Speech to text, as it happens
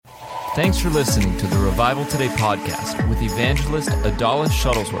Thanks for listening to the Revival Today podcast with evangelist Adalis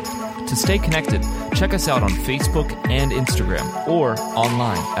Shuttlesworth. To stay connected, check us out on Facebook and Instagram or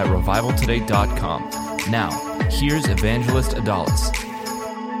online at revivaltoday.com. Now, here's evangelist Adalis.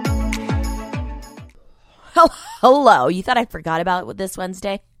 Hello. You thought I forgot about it this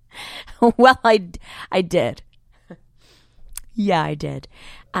Wednesday? Well, I did. Yeah, I did.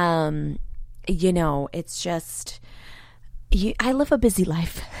 It's just, I live a busy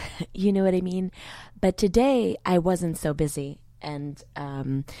life. You know what I mean? But today I wasn't so busy, and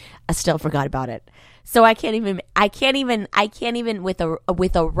I still forgot about it. So I can't even with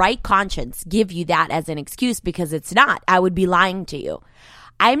a right conscience give you that as an excuse, because it's not. I would be lying to you.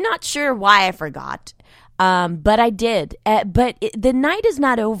 I'm not sure why I forgot. But I did. The night is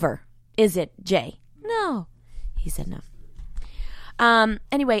not over, is it, Jay? No. He said no.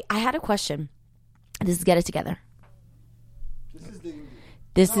 Anyway, I had a question. This is Get It Together.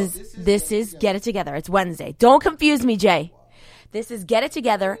 This is Get It Together. It's Wednesday. Don't confuse me, Jay. This is Get It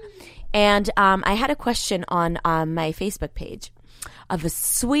Together. And I had a question on my Facebook page of a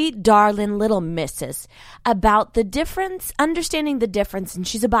sweet, darling little missus about the difference, understanding the difference, and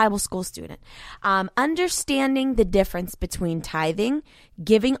she's a Bible school student, understanding the difference between tithing,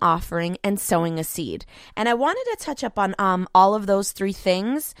 giving offering, and sowing a seed. And I wanted to touch up on all of those three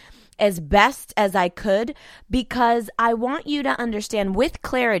things as best as I could, because I want you to understand with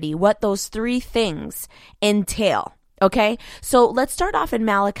clarity what those three things entail. Okay? So let's start off in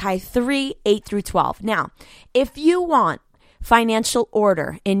Malachi 3, 8 through 12. Now, if you want financial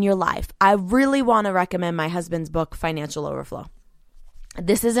order in your life, I really want to recommend my husband's book, Financial Overflow.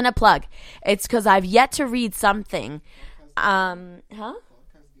 This isn't a plug. It's because I've yet to read something.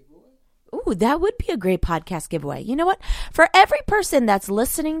 Ooh, that would be a great podcast giveaway. You know what? For every person that's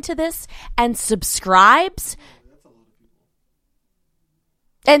listening to this and subscribes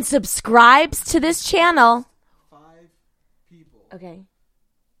to this channel. 5 people. Okay.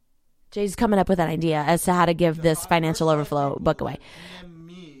 Jay's coming up with an idea as to how to give this Financial Overflow book away. DM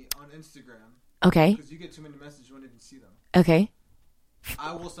me on Instagram. Okay. Because you get too many messages, you won't even see them. Okay.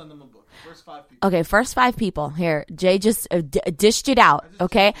 I will send them a book. First 5 people. Okay, first 5 people. Here, Jay just dished it out,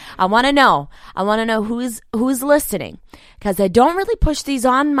 okay? I want to know who's listening, because I don't really push these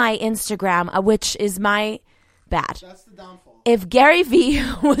on my Instagram, which is my bad. That's the downfall. If Gary Vee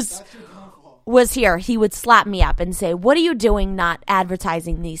was here, he would slap me up and say, what are you doing not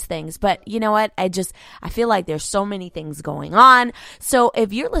advertising these things? But you know what? I feel like there's so many things going on. So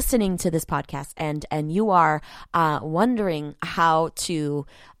if you're listening to this podcast and you are wondering how to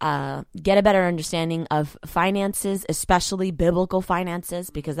get a better understanding of finances, especially biblical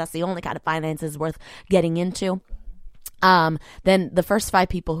finances, because that's the only kind of finances worth getting into, then the first 5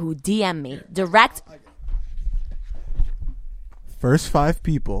 people who DM me direct. First 5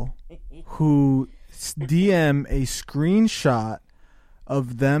 people who DM a screenshot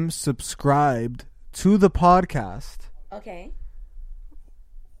of them subscribed to the podcast, Okay.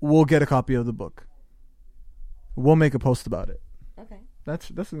 we'll get a copy of the book. We'll make a post about it. Okay.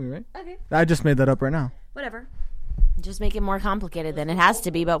 That's me, right? Okay. I just made that up right now. Whatever. Just make it more complicated than it has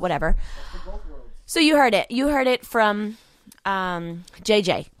to be, but whatever. So you heard it. You heard it from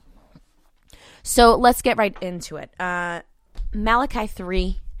JJ. So let's get right into it. Malachi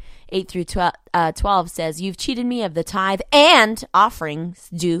 3, 8 through 12 says, you've cheated me of the tithe and offerings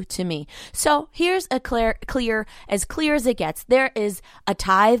due to me. So here's a clear as it gets. There is a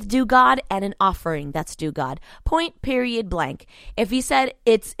tithe due God and an offering that's due God. Point, period, blank. If he said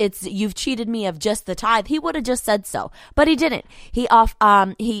it's you've cheated me of just the tithe, he would have just said so, but he didn't. He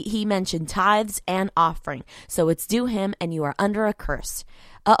mentioned tithes and offering. So it's due him, and you are under a curse.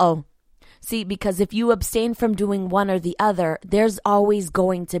 Uh-oh. See, because if you abstain from doing one or the other, there's always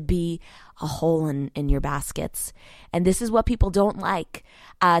going to be a hole in your baskets. And this is what people don't like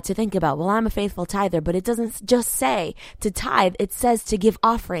to think about. Well, I'm a faithful tither, but it doesn't just say to tithe. It says to give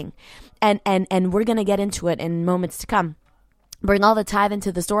offering. And we're going to get into it in moments to come. Bring all the tithe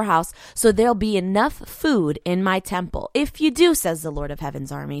into the storehouse, so there'll be enough food in my temple. If you do, says the Lord of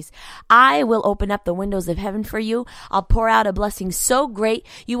Heaven's armies, I will open up the windows of heaven for you. I'll pour out a blessing so great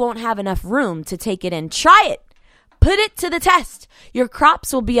you won't have enough room to take it in. Try it. Put it to the test. Your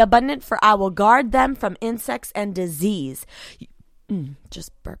crops will be abundant, for I will guard them from insects and disease.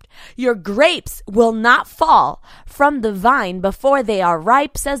 Just burped. Your grapes will not fall from the vine before they are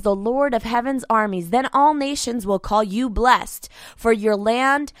ripe, says the Lord of Heaven's armies. Then all nations will call you blessed, for your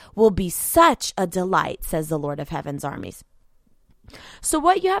land will be such a delight, says the Lord of Heaven's armies. So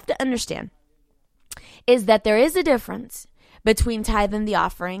what you have to understand is that there is a difference between tithe and the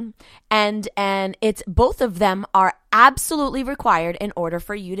offering, and it's both of them are absolutely required in order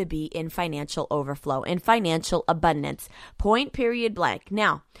for you to be in financial overflow, in financial abundance. Point, period, blank.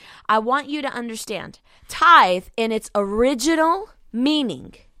 Now, I want you to understand tithe in its original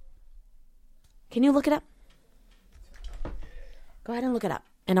meaning. Can you look it up? Go ahead and look it up,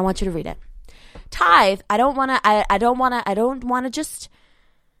 and I want you to read it. Tithe. I don't want to just,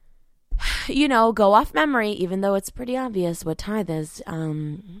 go off memory, even though it's pretty obvious what tithe is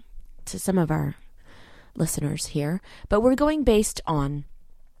to some of our listeners here. But we're going based on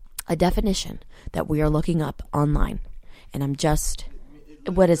a definition that we are looking up online. And I'm just,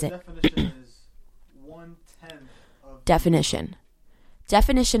 what is it? Definition is 1/10 of...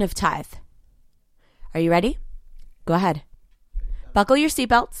 Definition of tithe. Are you ready? Go ahead. Buckle your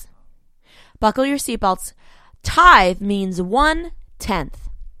seatbelts. Tithe means 1/10.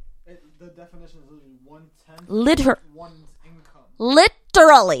 The definition is literally 1/10 of one's income.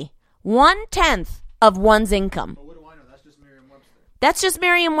 Literally 1/10 of one's income. But what do I know? That's just Merriam-Webster. That's just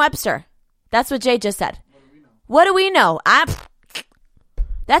Merriam-Webster. That's what Jay just said. What do we know?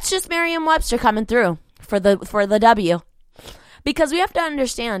 That's just Merriam-Webster coming through for the W. Because we have to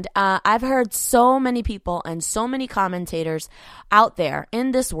understand, I've heard so many people and so many commentators out there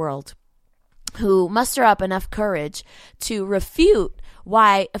in this world who muster up enough courage to refute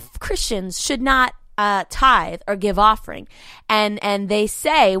why Christians should not tithe or give offering. And they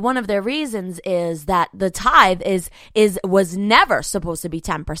say one of their reasons is that the tithe was never supposed to be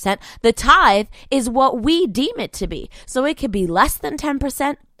 10%. The tithe is what we deem it to be. So it could be less than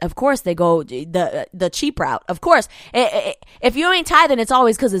 10%. Of course, they go the cheap route. Of course, if you ain't tithing, it's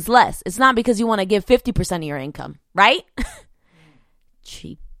always because it's less. It's not because you want to give 50% of your income, right?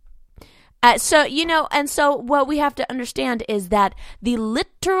 Cheap. So what we have to understand is that the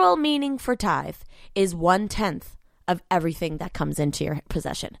literal meaning for tithe is 1/10 of everything that comes into your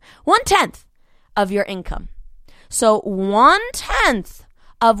possession. 1/10 of your income. So 1/10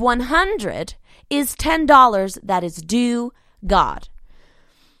 of 100 is $10 that is due God.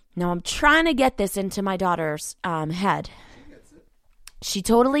 Now I'm trying to get this into my daughter's head. She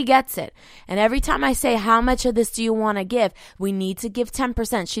totally gets it. And every time I say, how much of this do you want to give? We need to give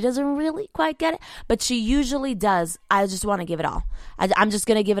 10%. She doesn't really quite get it, but she usually does. I just want to give it all. I'm just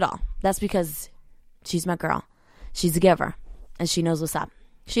going to give it all. That's because she's my girl. She's a giver, and she knows what's up.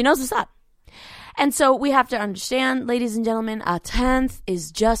 And so we have to understand, ladies and gentlemen, a 10th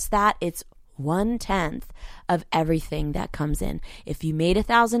is just that. It's 1/10 of everything that comes in. If you made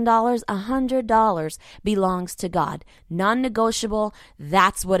 $1,000, $100 belongs to God. Non-negotiable.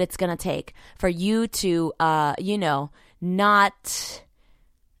 That's what it's going to take for you to, for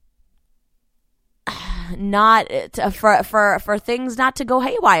things not to go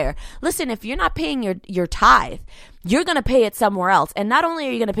haywire. Listen, if you're not paying your tithe, you're going to pay it somewhere else. And not only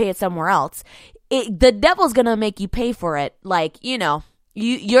are you going to pay it somewhere else, the devil's going to make you pay for it.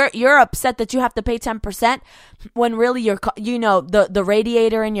 You're upset that you have to pay 10% when really the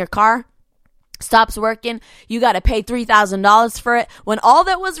radiator in your car stops working. You got to pay $3,000 for it when all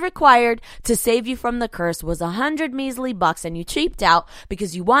that was required to save you from the curse was $100 measly bucks, and you cheaped out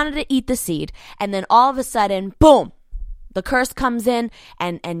because you wanted to eat the seed. And then all of a sudden, boom, the curse comes in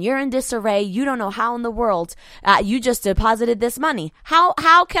and you're in disarray. You don't know how in the world you just deposited this money.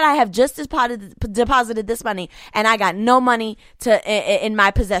 How can I have just deposited this money and I got no money in my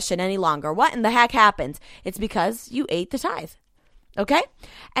possession any longer? What in the heck happened? It's because you ate the tithe. Okay?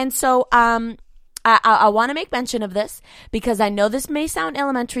 And so I want to make mention of this because I know this may sound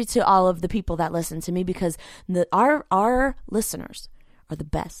elementary to all of the people that listen to me, because our listeners are the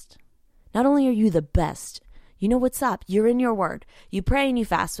best. Not only are you the best, you know what's up. You're in your word. You pray and you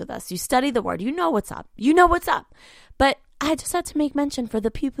fast with us. You study the word. You know what's up. But I just had to make mention for the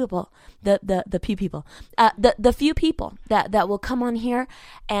few people, the few people that will come on here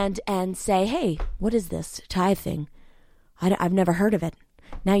and say, hey, what is this tithe thing? I've never heard of it.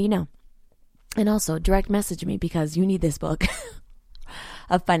 Now you know. And also direct message me because you need this book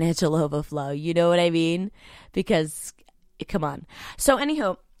of financial overflow. You know what I mean? Because come on. So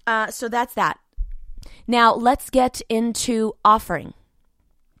anywho, so that's that. Now, let's get into offering.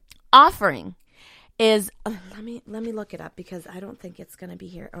 Offering is, let me look it up because I don't think it's going to be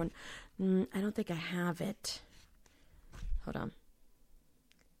here. I don't think I have it. Hold on.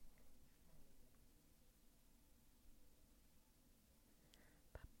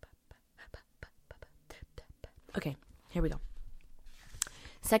 Okay, here we go.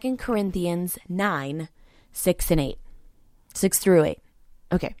 2 Corinthians 9, 6 and 8. 6 through 8.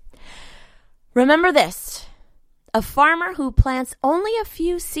 Okay. Remember this, a farmer who plants only a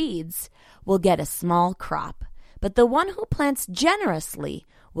few seeds will get a small crop, but the one who plants generously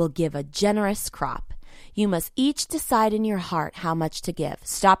will give a generous crop. You must each decide in your heart how much to give.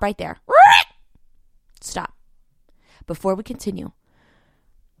 Stop right there. Stop. Before we continue,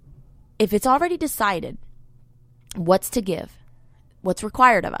 if it's already decided what's to give, what's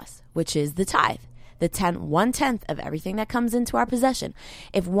required of us, which is the tithe, the 1/10 of everything that comes into our possession.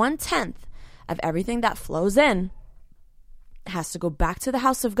 If 1/10 of everything that flows in has to go back to the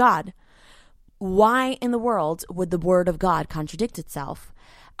house of God, why in the world would the word of God contradict itself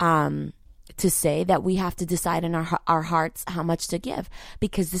to say that we have to decide in our hearts how much to give?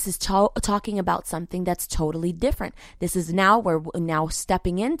 Because this is talking about something that's totally different. This is we're now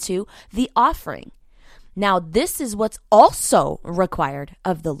stepping into the offering. Now, this is what's also required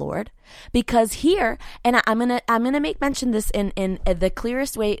of the Lord, because here, and I'm gonna make mention this in the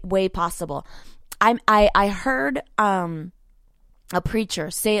clearest way possible. I heard a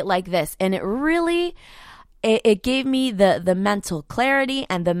preacher say it like this, and it really it gave me the mental clarity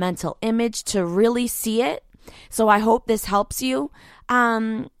and the mental image to really see it. So I hope this helps you,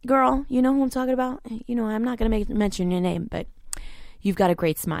 girl. You know who I'm talking about. You know, I'm not gonna mention your name, but you've got a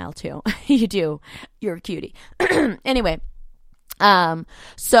great smile too. You do. You're a cutie. Anyway,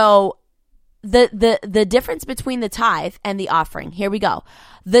 so the difference between the tithe and the offering. Here we go.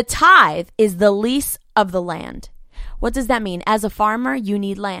 The tithe is the lease of the land. What does that mean? As a farmer, you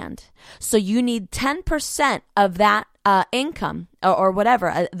need land. So you need 10% of that income or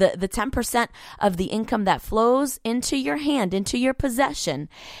whatever, the 10% of the income that flows into your hand, into your possession,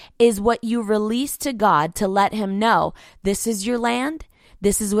 is what you release to God to let him know, this is your land.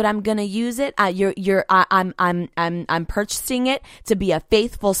 This is what I'm going to use it. I'm purchasing it to be a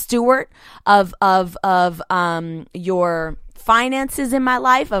faithful steward of your finances in my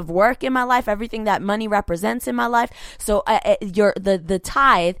life, of work in my life, everything that money represents in my life. So the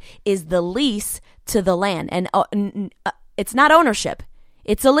tithe is the lease to the land, and it's not ownership,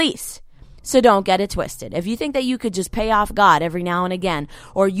 it's a lease. So don't get it twisted. If you think that you could just pay off God every now and again,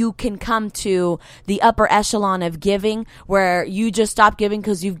 or you can come to the upper echelon of giving where you just stop giving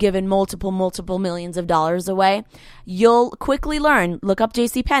because you've given multiple millions of dollars away, you'll quickly learn, look up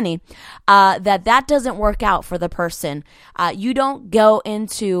JCPenney, that doesn't work out for the person. You don't go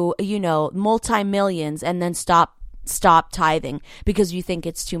into, multi-millions and then stop tithing because you think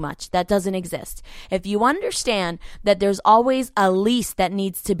it's too much. That doesn't exist. If you understand that there's always a lease that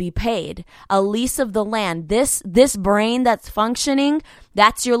needs to be paid, a lease of the land, this brain that's functioning,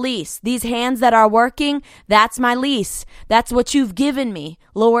 that's your lease. These hands that are working, that's my lease. That's what you've given me,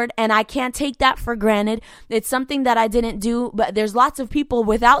 Lord, and I can't take that for granted. It's something that I didn't do, but there's lots of people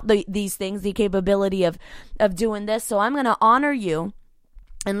without these things, the capability of doing this. So I'm going to honor you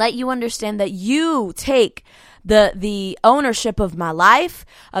and let you understand that you take the ownership of my life,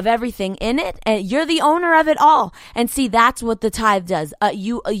 of everything in it, and you're the owner of it all. And see, that's what the tithe does.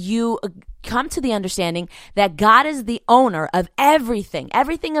 You come to the understanding that God is the owner of everything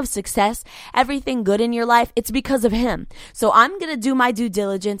of success, everything good in your life. It's because of him. So I'm going to do my due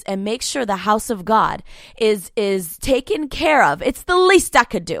diligence and make sure the house of God is taken care of. It's the least I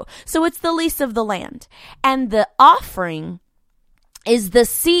could do. So it's the lease of the land. And the offering is the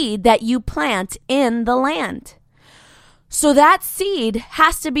seed that you plant in the land. So that seed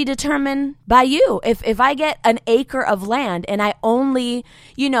has to be determined by you. If I get an acre of land and I only,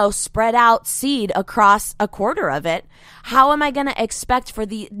 spread out seed across a quarter of it, how am I going to expect for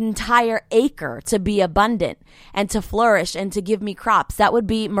the entire acre to be abundant and to flourish and to give me crops? That would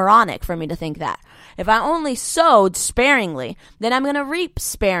be moronic for me to think that. If I only sowed sparingly, then I'm going to reap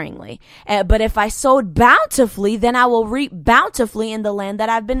sparingly. But if I sowed bountifully, then I will reap bountifully in the land that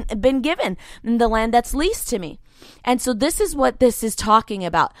I've been given, in the land that's leased to me. And so this is what this is talking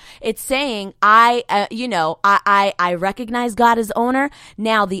about. It's saying, I recognize God as owner.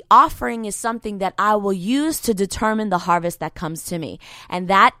 Now the offering is something that I will use to determine the harvest that comes to me. And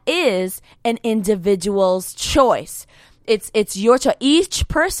that is an individual's choice. It's your choice. Each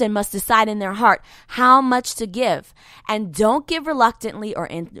person must decide in their heart how much to give. And don't give reluctantly or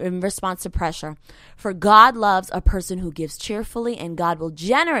in response to pressure. For God loves a person who gives cheerfully, and God will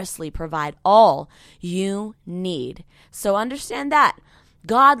generously provide all you need. So understand that.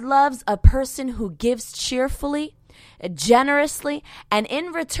 God loves a person who gives cheerfully, generously, and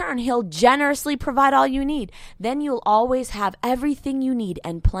in return, he'll generously provide all you need. Then you'll always have everything you need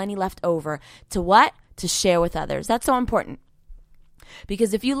and plenty left over to what? To share with others. That's so important.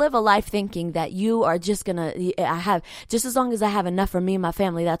 Because if you live a life thinking that you are just just as long as I have enough for me and my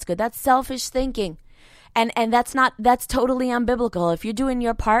family, that's good. That's selfish thinking. And that's totally unbiblical. If you're doing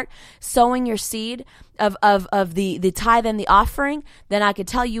your part, sowing your seed, of the tithe and the offering, then I could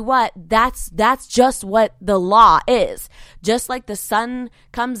tell you what, that's just what the law is. Just like the sun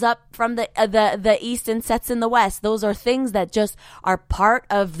comes up from the east and sets in the west, those are things that just are part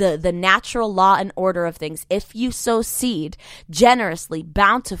of the natural law and order of things. If you sow seed generously,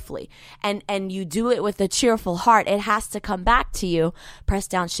 bountifully, and you do it with a cheerful heart, it has to come back to you, pressed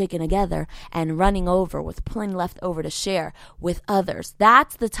down, shaken together, and running over with plenty left over to share with others.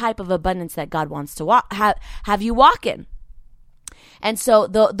 That's the type of abundance that God wants to have you walk in. And so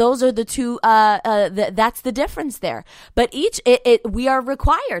those are the two, that's the difference there. But we are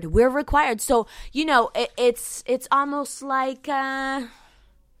required. We're required. So, it's almost like, when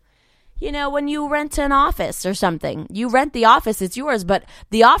you rent an office or something, you rent the office, it's yours, but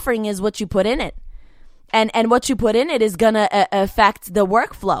the offering is what you put in it. And what you put in it is going to affect the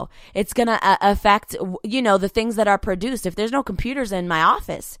workflow. It's going to affect, the things that are produced. If there's no computers in my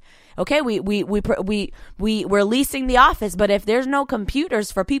office, okay, we're leasing the office, but if there's no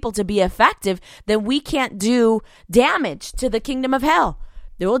computers for people to be effective, then we can't do damage to the kingdom of hell.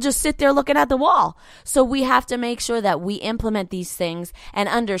 They will just sit there looking at the wall. So we have to make sure that we implement these things and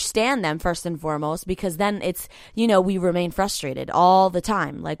understand them first and foremost, because then it's, we remain frustrated all the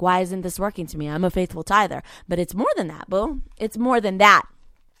time. Like, why isn't this working to me? I'm a faithful tither. But it's more than that, boo. It's more than that.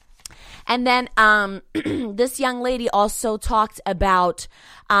 And then this young lady also talked about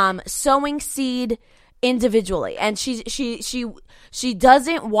sowing seed individually. And she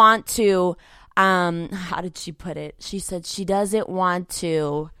doesn't want to... how did she put it? She said she doesn't want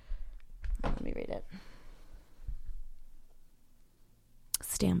to, let me read it.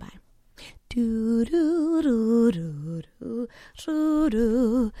 Stand by. Do do do do do do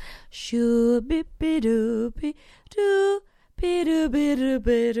do shoo be be do be do be do be do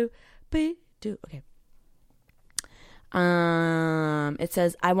be do be do. Okay. It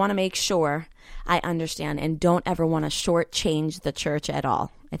says, I want to make sure I understand and don't ever want to shortchange the church at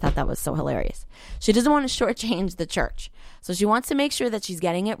all. I thought that was so hilarious. She doesn't want to shortchange the church. So she wants to make sure that she's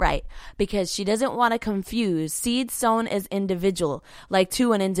getting it right, because she doesn't want to confuse seed sown as individual, like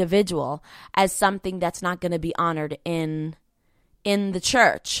to an individual, as something that's not going to be honored in the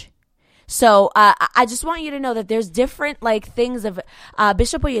church. So I just want you to know that there's different things of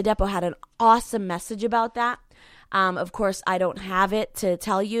Bishop Oyedepo had an awesome message about that. Of course, I don't have it to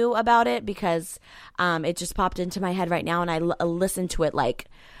tell you about it because it just popped into my head right now, and I listened to it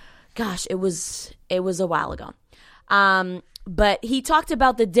it was a while ago. But he talked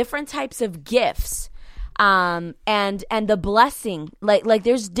about the different types of gifts, and the blessing. Like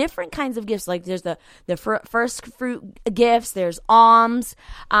there's different kinds of gifts. Like there's the first fruit gifts. There's alms.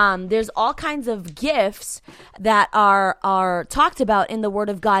 There's all kinds of gifts that are talked about in the Word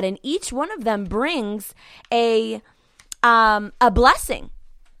of God, and each one of them brings a blessing.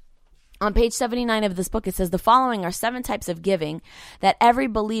 On page 79 of this book, it says the following are 7 types of giving that every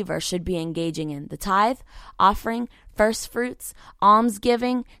believer should be engaging in: the tithe, offering, first fruits,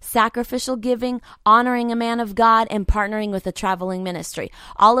 almsgiving, sacrificial giving, honoring a man of God, and partnering with a traveling ministry.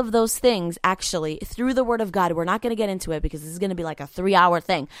 All of those things, actually, through the Word of God, we're not going to get into it because this is going to be like a 3-hour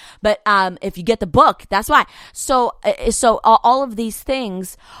thing. But if you get the book, that's why. So all of these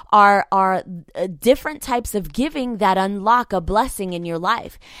things are different types of giving that unlock a blessing in your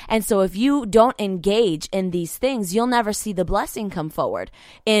life. And so if you don't engage in these things, you'll never see the blessing come forward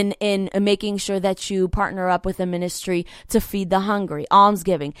in making sure that you partner up with a ministry to feed the hungry,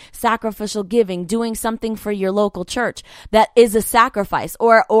 almsgiving, sacrificial giving, doing something for your local church that is a sacrifice,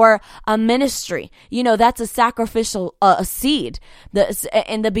 or a ministry. That's a sacrificial seed.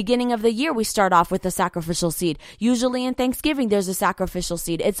 In the beginning of the year, we start off with a sacrificial seed. Usually in Thanksgiving, there's a sacrificial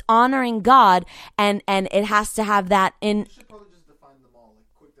seed. It's honoring God, and it has to have that in. You should probably just define them all,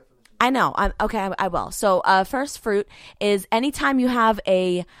 quick definition. I know. I will. So first fruit is anytime you have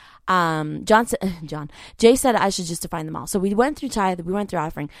a Jay said I should just define them all. So we went through tithe, we went through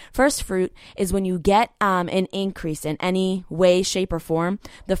offering. First fruit is when you get an increase in any way, shape, or form.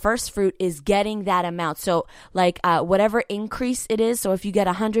 The first fruit is getting that amount. So whatever increase it is. So if you get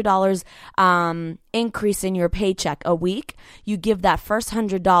 $100 increase in your paycheck a week, you give that first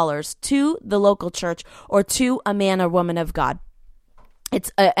 $100 to the local church or to a man or woman of God.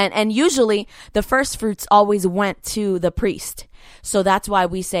 It's and usually the first fruits always went to the priest. So that's why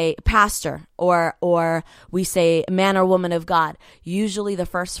we say pastor or we say man or woman of God. Usually the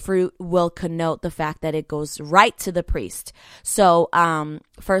first fruit will connote the fact that it goes right to the priest. So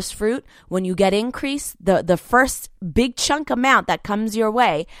first fruit, when you get increase, the first big chunk amount that comes your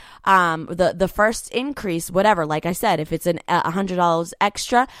way, the first increase, whatever, like I said, if it's $100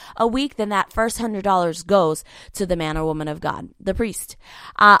 extra a week, then that first $100 goes to the man or woman of God, the priest.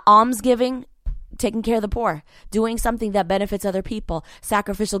 Almsgiving taking care of the poor, doing something that benefits other people,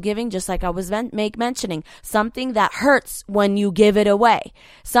 sacrificial giving, just like I was mentioning, something that hurts when you give it away,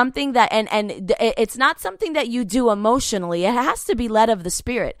 something that, and it's not something that you do emotionally. It has to be led of the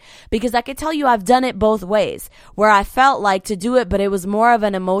Spirit, because I can tell you I've done it both ways, where I felt like to do it, but it was more of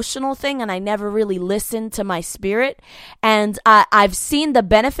an emotional thing and I never really listened to my spirit. And I've seen the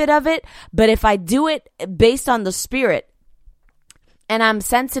benefit of it, but if I do it based on the Spirit, and I'm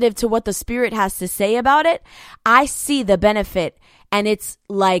sensitive to what the Spirit has to say about it, I see the benefit, and it's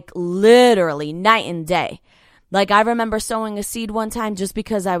like literally night and day. Like I remember sowing a seed one time just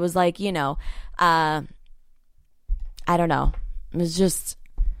because I was like, I don't know. It was just,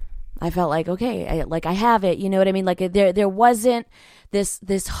 I felt like, okay, I have it, you know what I mean? Like there wasn't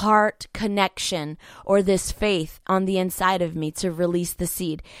this heart connection or this faith on the inside of me to release the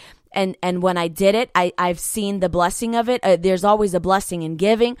seed. And when I did it, I've seen the blessing of it. There's always a blessing in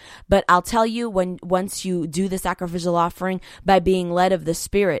giving, but I'll tell you, once you do the sacrificial offering by being led of the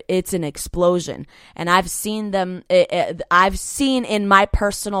Spirit, it's an explosion. And I've seen I've seen in my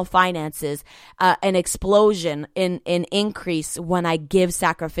personal finances an explosion in increase when I give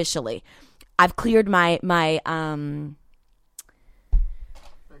sacrificially. I've cleared my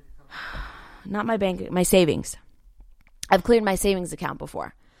savings. I've cleared my savings account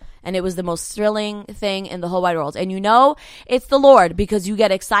before. And it was the most thrilling thing in the whole wide world. And it's the Lord, because you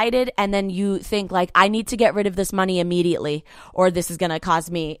get excited and then you think like, I need to get rid of this money immediately, or this is going to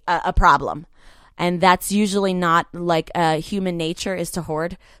cause me a problem. And that's usually not like human nature is to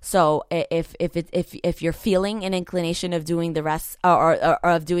hoard. So if you're feeling an inclination of doing the rest or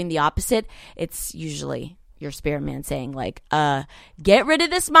of doing the opposite, it's usually your spirit man saying like, get rid of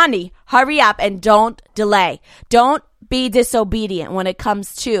this money, hurry up, and don't delay. Don't be disobedient when it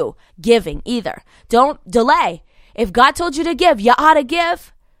comes to giving either. Don't delay. If God told you to give, you ought to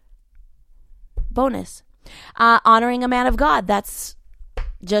give. Bonus. Honoring a man of God. That's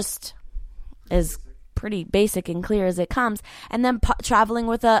just as pretty basic and clear as it comes. And then traveling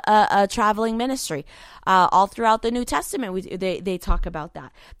with a traveling ministry. All throughout the New Testament, they talk about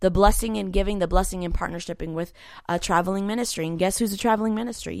that. The blessing in giving, the blessing in partnershiping with a traveling ministry. And guess who's a traveling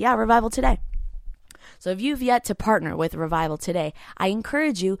ministry? Yeah, Revival Today. So if you've yet to partner with Revival Today, I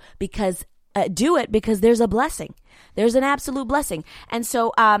encourage you, because do it, because there's a blessing. There's an absolute blessing. And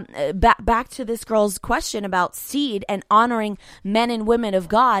so back to this girl's question about seed and honoring men and women of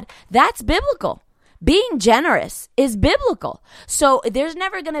God, that's biblical. Being generous is biblical. So there's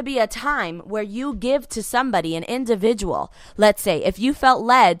never going to be a time where you give to somebody, an individual. Let's say if you felt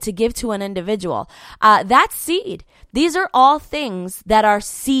led to give to an individual, that's seed. These are all things that are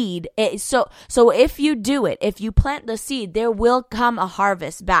seed. So if you do it, if you plant the seed, there will come a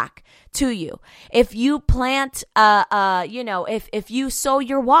harvest back to you. If you plant, if you sow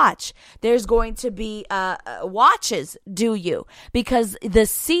your watch, there's going to be watches due you, because the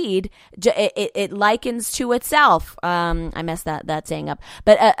seed, it likens to itself. I messed that saying up,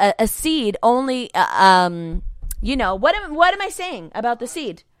 but a seed only, what am I saying about the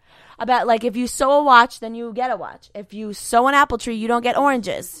seed? About like, if you sow a watch, then you get a watch. If you sow an apple tree, you don't get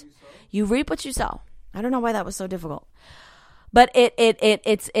oranges. You reap what you sow. I don't know why that was so difficult. But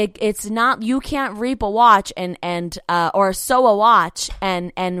it's not, you can't reap a watch and or sow a watch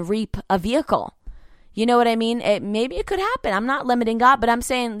and reap a vehicle. You know what I mean? Maybe it could happen. I'm not limiting God, but I'm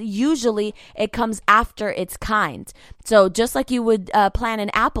saying usually it comes after its kind. So just like you would plant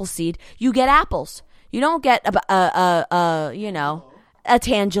an apple seed, you get apples. You don't get a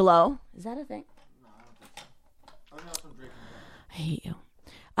tangelo. Is that a thing? No, I don't think so. I hate you.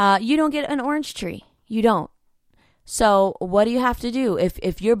 You don't get an orange tree. You don't. So what do you have to do?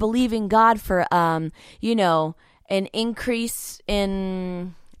 If you're believing God for, an increase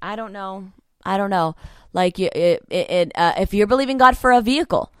in, I don't know. Like if you're believing God for a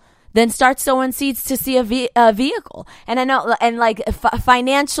vehicle, then start sowing seeds to see a vehicle. And I know, and like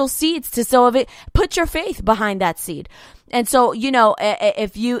financial seeds to sow a put your faith behind that seed. And so,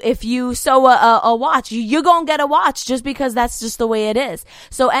 if you sow a watch, you're going to get a watch just because that's just the way it is.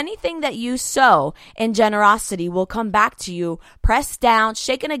 So anything that you sow in generosity will come back to you, pressed down,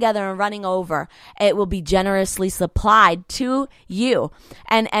 shaken together, and running over. It will be generously supplied to you.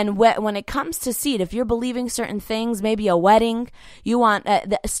 And when it comes to seed, if you're believing certain things, maybe a wedding, you want,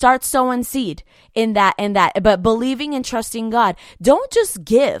 start sowing seed in that, but believing and trusting God. Don't just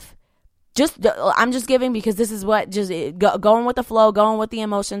give. I'm just giving because this is what, just going with the flow, going with the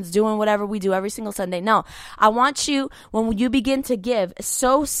emotions, doing whatever we do every single Sunday. No, I want you, when you begin to give,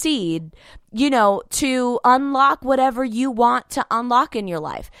 sow seed, to unlock whatever you want to unlock in your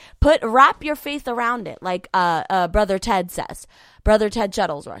life. Wrap your faith around it, like Brother Ted says. Brother Ted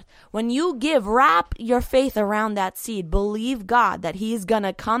Shuttlesworth. When you give, wrap your faith around that seed. Believe God that he's going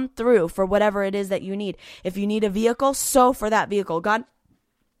to come through for whatever it is that you need. If you need a vehicle, sow for that vehicle. God,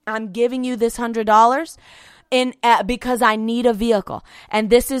 I'm giving you this $100 because I need a vehicle, and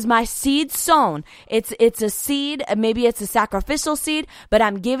this is my seed sown. It's a seed, maybe it's a sacrificial seed, but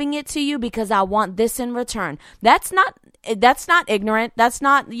I'm giving it to you because I want this in return. That's not ignorant. That's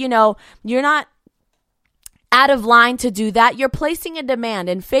not, you're not out of line to do that. You're placing a demand,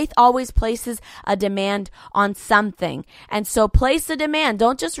 and faith always places a demand on something. And so place a demand.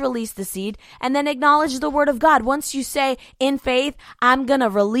 Don't just release the seed and then acknowledge the word of God. Once you say in faith, I'm going to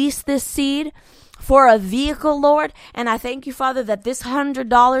release this seed for a vehicle, Lord, and I thank you, Father, that this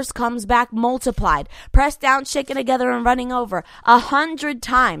 $100 comes back multiplied, pressed down, shaken together, and running over 100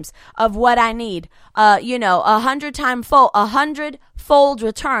 times of what I need. 100-fold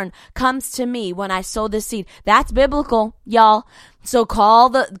return comes to me when I sow this seed. That's biblical, y'all. So call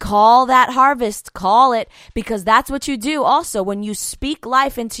that harvest, call it, because that's what you do also when you speak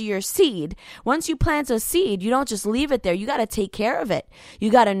life into your seed. Once you plant a seed, you don't just leave it there. You got to take care of it.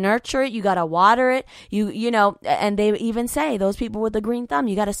 You got to nurture it. You got to water it. And they even say, those people with the green thumb,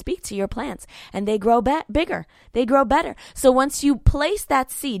 you got to speak to your plants and they grow bigger. They grow better. So once you place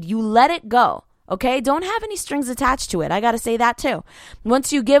that seed, you let it go. Okay, don't have any strings attached to it. I got to say that too.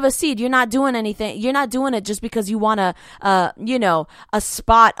 Once you give a seed, you're not doing anything. You're not doing it just because you want a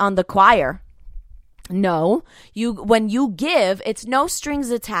spot on the choir. No, when you give, it's no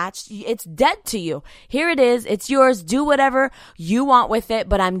strings attached. It's dead to you. Here it is. It's yours. Do whatever you want with it,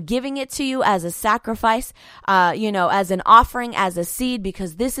 but I'm giving it to you as a sacrifice, as an offering, as a seed,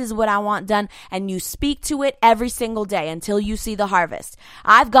 because this is what I want done. And you speak to it every single day until you see the harvest.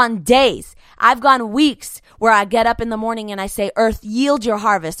 I've gone days. I've gone weeks where I get up in the morning and I say, earth, yield your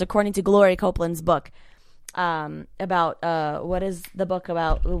harvest, according to Gloria Copeland's book, about, what is the book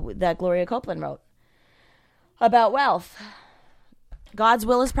about that Gloria Copeland wrote? About wealth. God's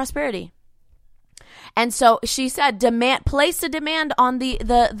will is prosperity. And so she said, place a demand on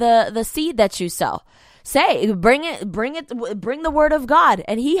the seed that you sow. Say, bring the word of God.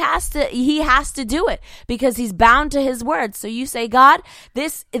 And he has to do it because he's bound to his word. So you say, God,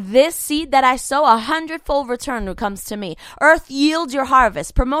 this seed that I sow, 100-fold return comes to me. Earth, yield your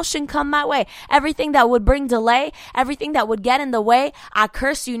harvest. Promotion come my way. Everything that would bring delay, everything that would get in the way, I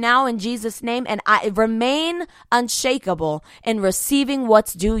curse you now in Jesus' name. And I remain unshakable in receiving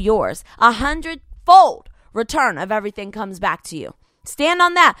what's due yours. 100-fold return of everything comes back to you. Stand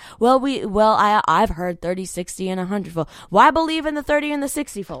on that. I've heard 30, 60, and 100-fold. Why believe in the 30 and the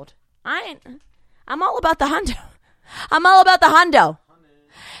 60-fold? I'm all about the hundo. I'm all about the hundo.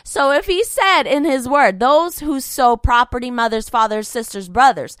 So if he said in his word, those who sow property, mothers, fathers, sisters,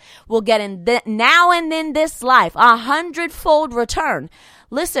 brothers, will get now and in this life 100-fold return.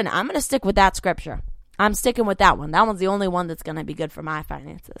 Listen, I'm going to stick with that scripture. I'm sticking with that one. That one's the only one that's going to be good for my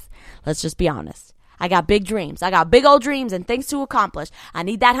finances. Let's just be honest. I got big dreams. I got big old dreams and things to accomplish. I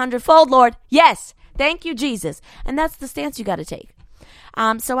need that 100-fold, Lord. Yes. Thank you, Jesus. And that's the stance you got to take.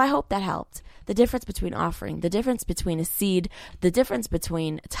 So I hope that helped. The difference between offering, the difference between a seed, the difference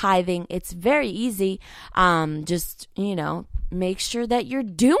between tithing. It's very easy. Just, make sure that you're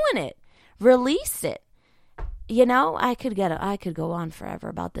doing it. Release it. I could go on forever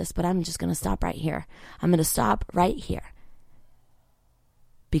about this, but I'm just going to stop right here. I'm going to stop right here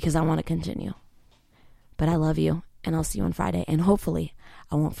because I want to continue. But I love you, and I'll see you on Friday. And hopefully,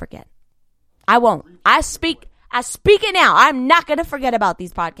 I won't forget. I won't. I speak it now. I'm not going to forget about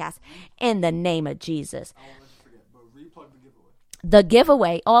these podcasts in the name of Jesus. I won't let you forget, but replug the giveaway. The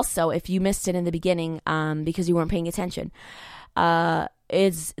giveaway, also, if you missed it in the beginning because you weren't paying attention,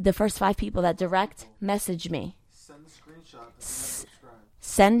 is the first 5 people that direct message me. Send the screenshot that you have subscribed.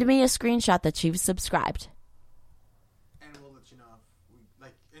 Send me a screenshot that you've subscribed. And we'll let you know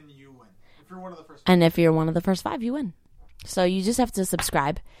and you win. If you're one of the first 5. And if you're one of the first 5, you win. So you just have to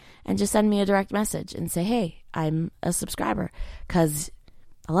subscribe and just send me a direct message and say, hey, I'm a subscriber because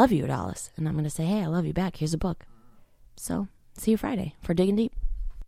I love you, Dallas. And I'm going to say, hey, I love you back. Here's a book. So see you Friday for Digging Deep.